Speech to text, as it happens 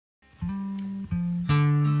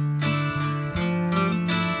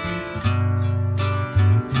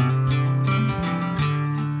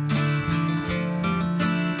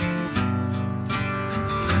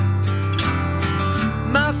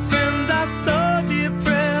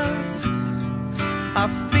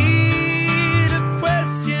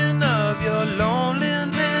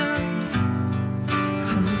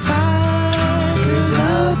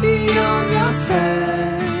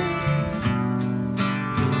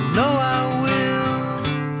know I will.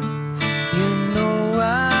 You know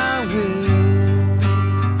I will.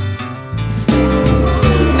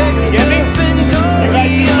 Get me? You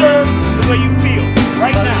guys deserve the way you feel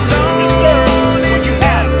right now. You deserve what you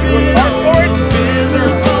have. You work hard for it.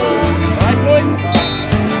 Alright, boys?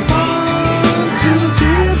 To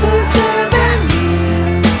give us 7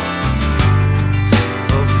 years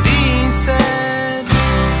for being sad.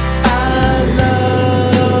 I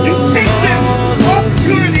love You take this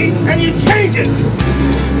opportunity and you change it.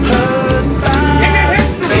 hurt by In your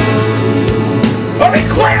history. Are we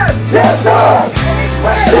clear? Yes, sir!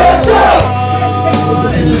 Yes, sir!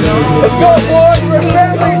 Let's go, boys! We're a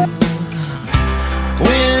family!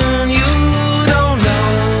 when you don't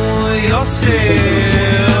know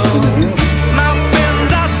yourself. My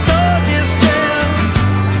friends are so distressed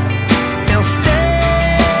and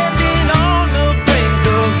standing on the brink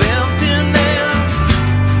of emptiness.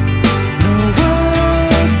 No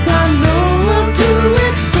words I know how to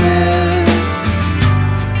express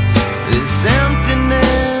this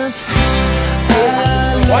emptiness.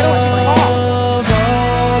 Why don't you talk? Love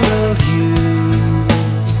all of you.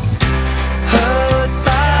 Hurt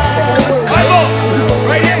by Eyeball!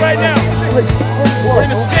 Right here, right now. We're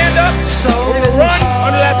gonna stand up. so We're gonna run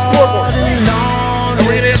under that scoreboard. And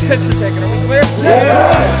we're gonna get a picture taken. Are we clear?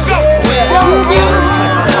 Go!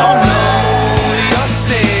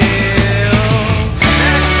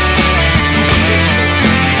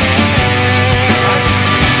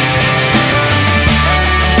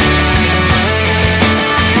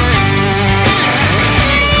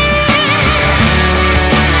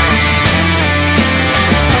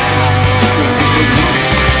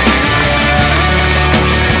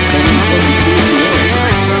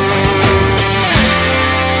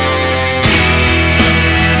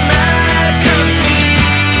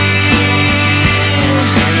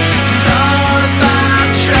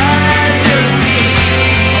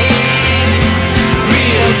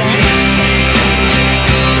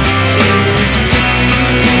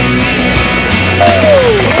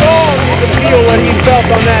 Feel what he felt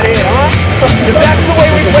on that end, huh? Because that's the way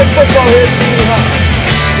we play football here at Dingenen High.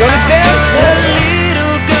 You understand?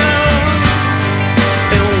 little girl,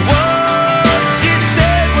 and what she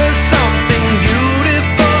said was something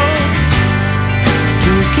beautiful.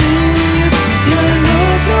 To give your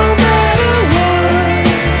love no matter what,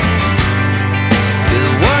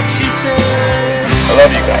 is what she said. I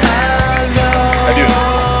love you guys. I do.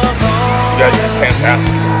 You guys are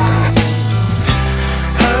fantastic.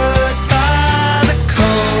 Hurt by the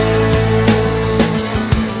cold,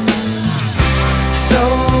 so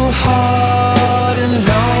hard and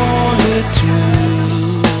lonely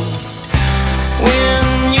too. When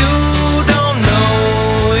you don't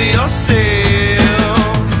know yourself.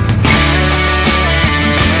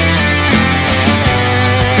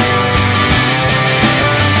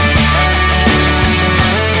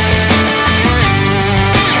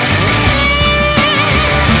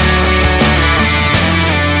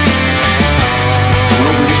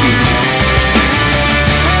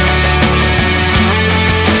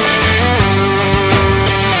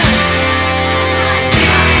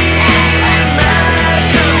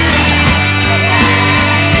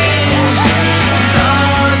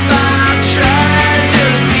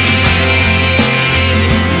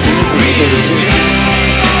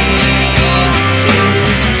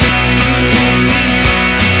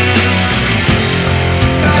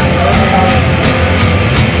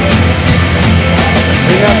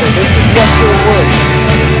 Remember, this is what your word.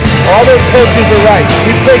 All those coaches are right.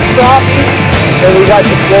 We played sloppy, and we got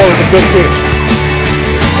the floor with a good team.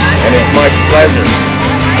 And it's my pleasure,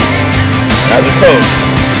 as a coach,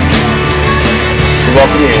 to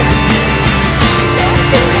welcome you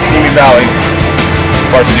to Simi Valley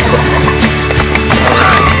Varsity Football.